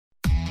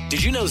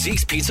Did you know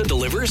Zeke's Pizza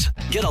delivers?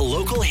 Get a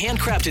local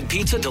handcrafted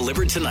pizza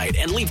delivered tonight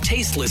and leave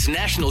tasteless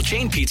national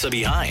chain pizza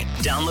behind.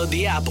 Download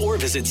the app or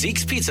visit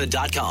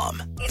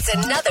Zeke'sPizza.com. It's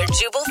another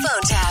Jubal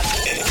phone tab.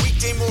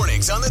 Weekday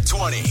mornings on the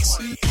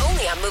 20s.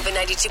 Only on Moving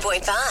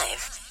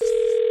 92.5.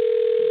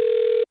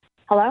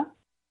 Hello?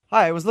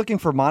 Hi, I was looking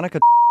for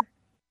Monica.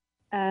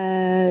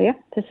 Yeah,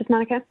 this is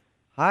Monica.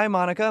 Hi,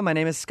 Monica. My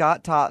name is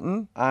Scott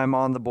Totten. I'm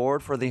on the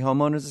board for the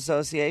Homeowners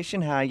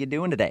Association. How are you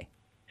doing today?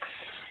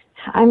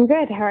 I'm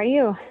good. How are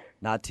you?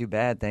 Not too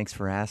bad. Thanks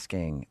for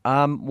asking.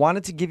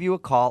 Wanted to give you a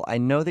call. I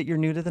know that you're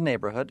new to the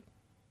neighborhood.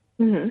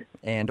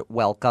 And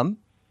welcome.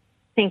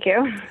 Thank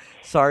you.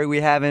 Sorry we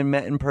haven't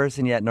met in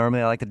person yet.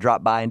 Normally I like to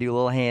drop by and do a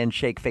little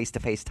handshake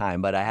face-to-face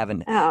time, but I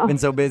haven't been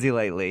so busy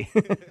lately.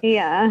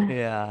 Yeah.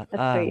 Yeah.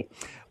 That's great.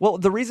 Well,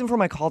 the reason for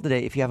my call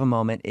today, if you have a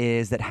moment,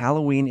 is that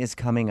Halloween is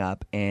coming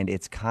up, and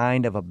it's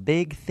kind of a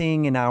big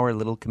thing in our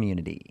little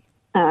community.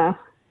 Oh,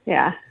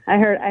 yeah. I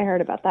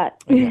heard about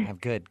that. Yeah,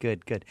 good.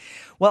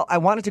 Well, I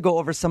wanted to go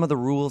over some of the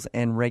rules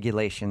and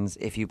regulations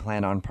if you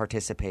plan on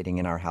participating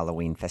in our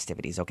Halloween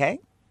festivities, okay?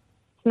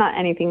 It's not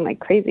anything like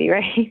crazy,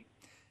 right?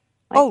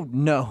 Oh,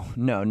 no,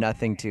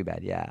 nothing too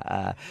bad,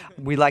 yeah.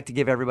 We like to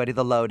give everybody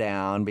the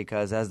lowdown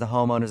because as the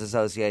Homeowners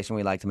Association,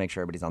 we like to make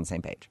sure everybody's on the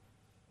same page.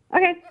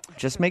 Okay.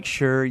 Just make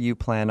sure you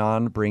plan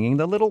on bringing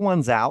the little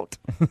ones out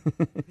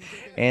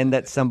and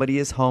that somebody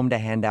is home to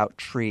hand out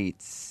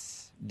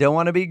treats. Don't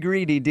want to be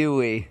greedy, do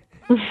we?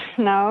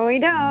 No, we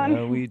don't.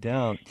 No, we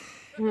don't.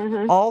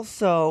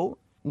 Also,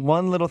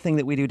 one little thing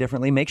that we do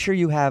differently, make sure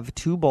you have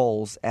 2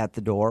 bowls at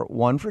the door,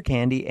 one for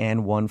candy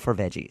and one for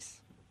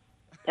veggies.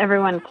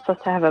 Everyone's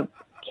supposed to have a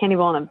candy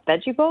bowl and a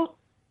veggie bowl?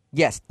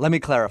 Yes, let me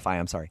clarify.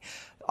 I'm sorry.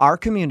 Our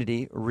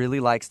community really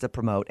likes to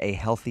promote a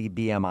healthy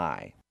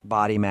BMI,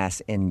 body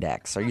mass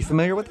index. Are you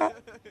familiar with that?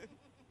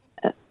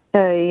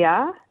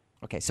 Yeah.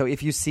 Okay, so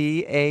if you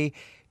see a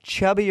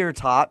chubbier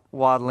tot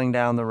waddling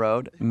down the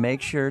road,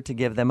 make sure to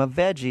give them a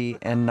veggie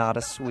and not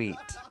a sweet.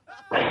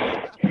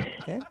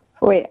 Okay?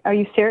 Wait, are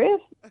you serious?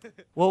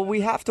 Well,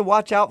 we have to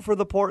watch out for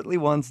the portly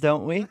ones,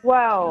 don't we?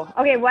 Whoa.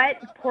 Okay, what?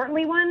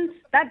 Portly ones?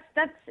 That's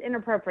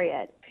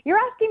inappropriate. You're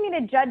asking me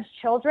to judge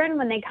children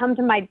when they come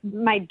to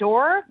my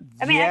door?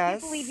 I mean, I can't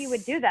Yes. believe you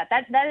would do that.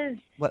 That is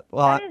Well,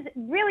 that is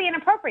really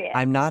inappropriate.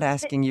 I'm not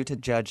asking you to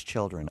judge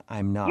children.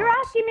 I'm not. You're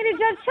asking me to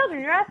judge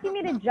children. You're asking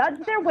me to judge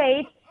their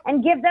weight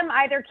and give them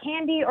either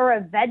candy or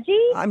a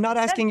veggie? I'm not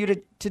asking you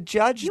to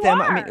judge You them.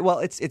 are. I mean, well,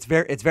 it's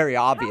very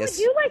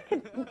obvious.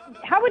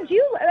 How would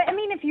you, I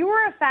mean, if you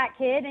were a fat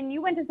kid and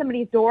you went to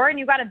somebody's door and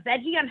you got a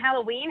veggie on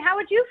Halloween, how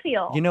would you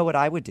feel? You know what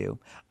I would do?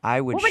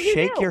 I would What would you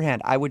shake do? your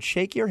hand. I would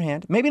shake your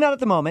hand. Maybe not at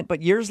the moment,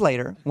 but years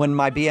later when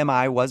my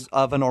BMI was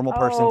of a normal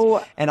person's.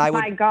 Oh, and I would,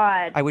 my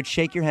God. I would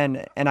shake your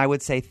hand and I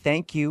would say,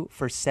 thank you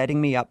for setting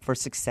me up for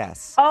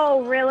success.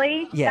 Oh,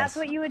 really? Yes. That's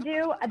what you would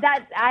do?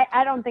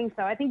 I don't think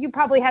so. I think you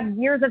probably have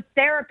years of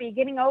therapy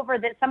getting over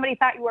that somebody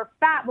thought you were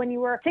fat when you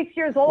were 6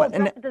 years old, Well,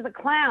 and- dressed as a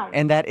clown.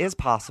 And that is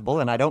possible,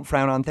 and I don't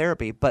frown on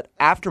therapy. But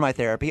after my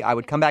therapy, I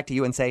would come back to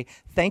you and say,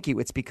 thank you.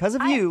 It's because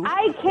of you.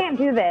 I can't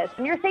do this.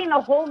 And you're saying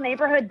the whole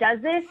neighborhood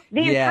does this?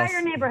 The Yes.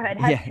 entire neighborhood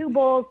has Yeah. 2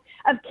 bowls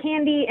of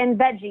candy and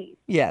veggies.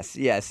 Yes.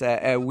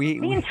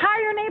 The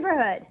entire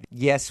neighborhood.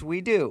 Yes,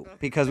 we do,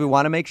 because we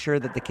want to make sure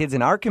that the kids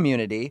in our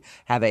community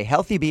have a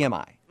healthy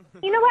BMI.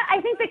 You know what? I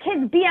think the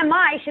kids'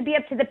 BMI should be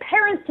up to the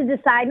parents to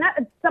decide, not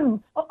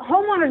some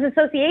homeowners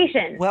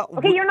association. Well,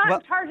 okay, you're not well-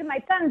 in charge of my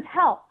son's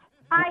health.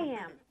 I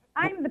am.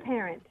 I'm the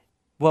parent.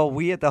 Well,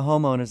 we at the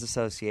Homeowners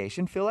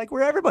Association feel like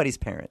we're everybody's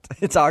parent.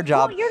 It's our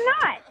job. Well, you're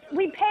not.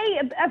 We pay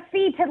a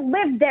fee to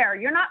live there.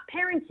 You're not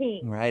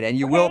parenting. Right, and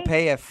you Okay? will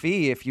pay a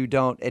fee if you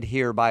don't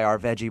adhere by our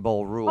veggie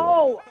bowl rule.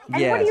 Oh,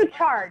 and yes. what do you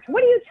charge? What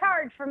do you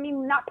charge for me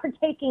not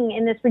partaking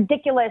in this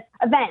ridiculous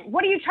event?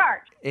 What do you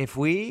charge? If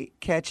we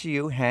catch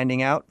you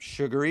handing out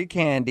sugary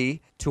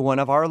candy to one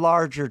of our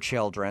larger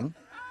children,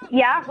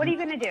 Yeah, what are you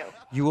going to do?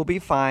 you will be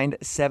fined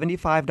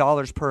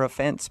 $75 per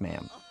offense,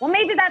 ma'am. Well,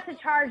 maybe that's a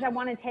charge I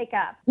want to take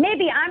up.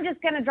 Maybe I'm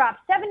just going to drop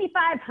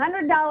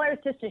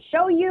 $7,500 just to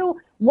show you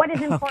what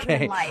is important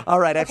Okay. in life. All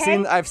right.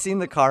 okay? I've seen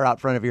the car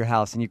out front of your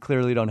house, and you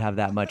clearly don't have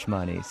that much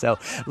money. So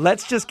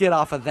let's just get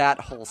off of that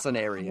whole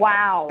scenario.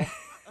 Wow.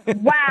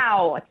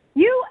 Wow.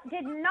 You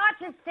did not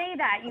just say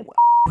that. You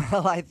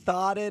Well, I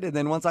thought it, and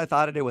then once I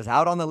thought it, it was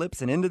out on the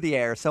lips and into the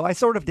air. So I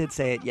sort of did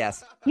say it,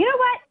 yes. You know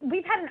what?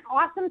 We've had an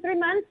awesome 3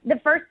 months, the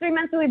first 3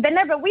 months that we've been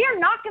there, but we are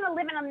not going to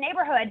live in a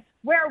neighborhood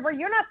where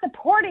you're not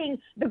supporting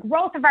the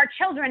growth of our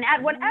children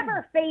at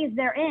whatever phase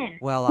they're in.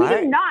 Well, we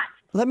do not.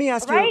 Let me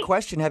ask you Right? a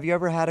question. Have you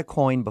ever had a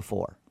coin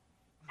before?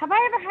 Have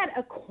I ever had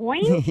a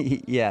coin?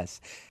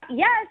 Yes.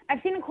 Yes,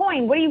 I've seen a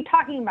coin. What are you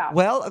talking about?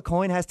 Well, a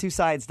coin has 2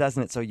 sides,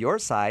 doesn't it? So your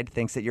side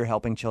thinks that you're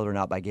helping children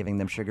out by giving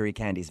them sugary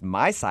candies.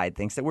 My side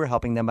thinks that we're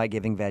helping them by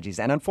giving veggies.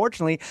 And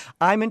unfortunately,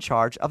 I'm in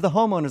charge of the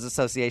Homeowners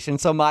Association,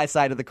 so my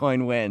side of the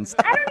coin wins.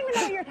 I don't even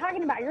know what you're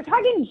talking about. You're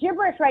talking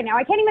gibberish right now.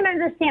 I can't even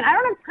understand. I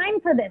don't have time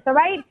for this, all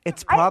right?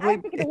 It's I probably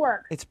have to get to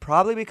work. It's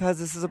probably because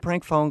this is a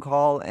prank phone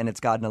call and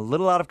it's gotten a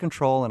little out of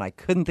control and I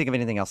couldn't think of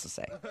anything else to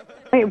say.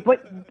 Wait,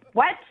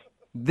 what?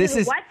 This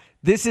is what?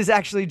 This is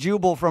actually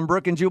Jubal from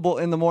Brooke and Jubal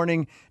in the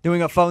morning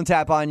doing a phone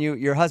tap on you.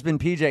 Your husband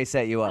PJ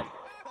set you up.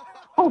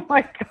 Oh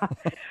my God.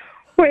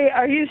 Wait,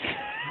 are you?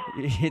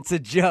 It's a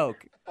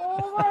joke.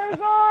 Oh my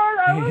God,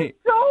 I was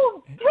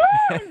so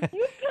pissed. You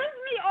pissed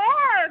me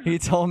off. He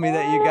told me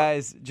that you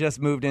guys just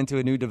moved into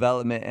a new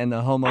development and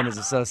the homeowners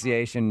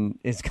association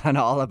is kind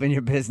of all up in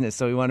your business,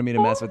 so he wanted me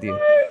to mess with you. Oh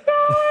my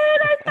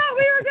God, I thought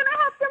we were gonna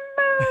have to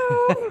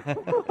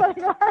move. Oh my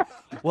God.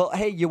 Well,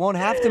 hey, you won't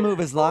have to move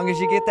as long as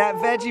you get that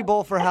veggie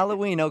bowl for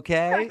Halloween,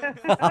 okay?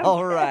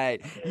 All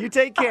right. You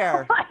take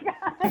care. Oh my God.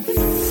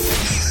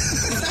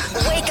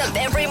 Wake up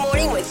every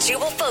morning with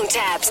Jubal phone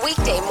tabs.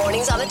 Weekday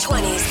mornings on the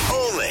 20s.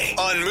 Only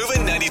on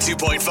Moving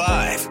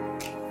 92.5.